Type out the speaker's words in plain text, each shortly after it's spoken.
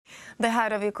The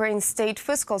head of Ukraine's state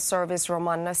fiscal service,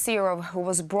 Roman Nasirov, who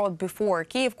was brought before a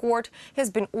Kyiv court, has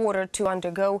been ordered to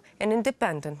undergo an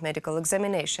independent medical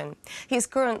examination. He is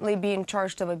currently being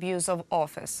charged of abuse of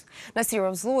office.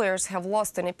 Nasirov's lawyers have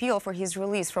lost an appeal for his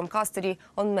release from custody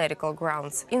on medical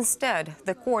grounds. Instead,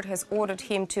 the court has ordered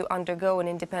him to undergo an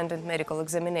independent medical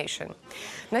examination.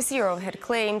 Nasirov had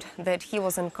claimed that he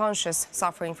was unconscious,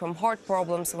 suffering from heart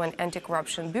problems, when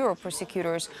Anti-Corruption Bureau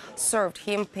prosecutors served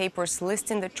him papers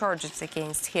listing the charges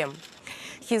against him.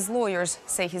 His lawyers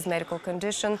say his medical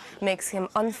condition makes him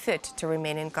unfit to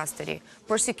remain in custody.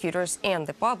 Prosecutors and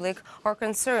the public are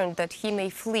concerned that he may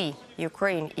flee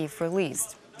Ukraine if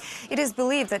released. It is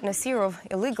believed that Nasirov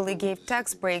illegally gave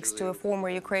tax breaks to a former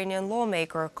Ukrainian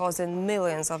lawmaker, causing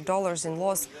millions of dollars in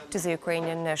loss to the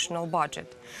Ukrainian national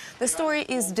budget. The story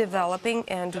is developing,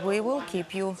 and we will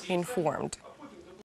keep you informed.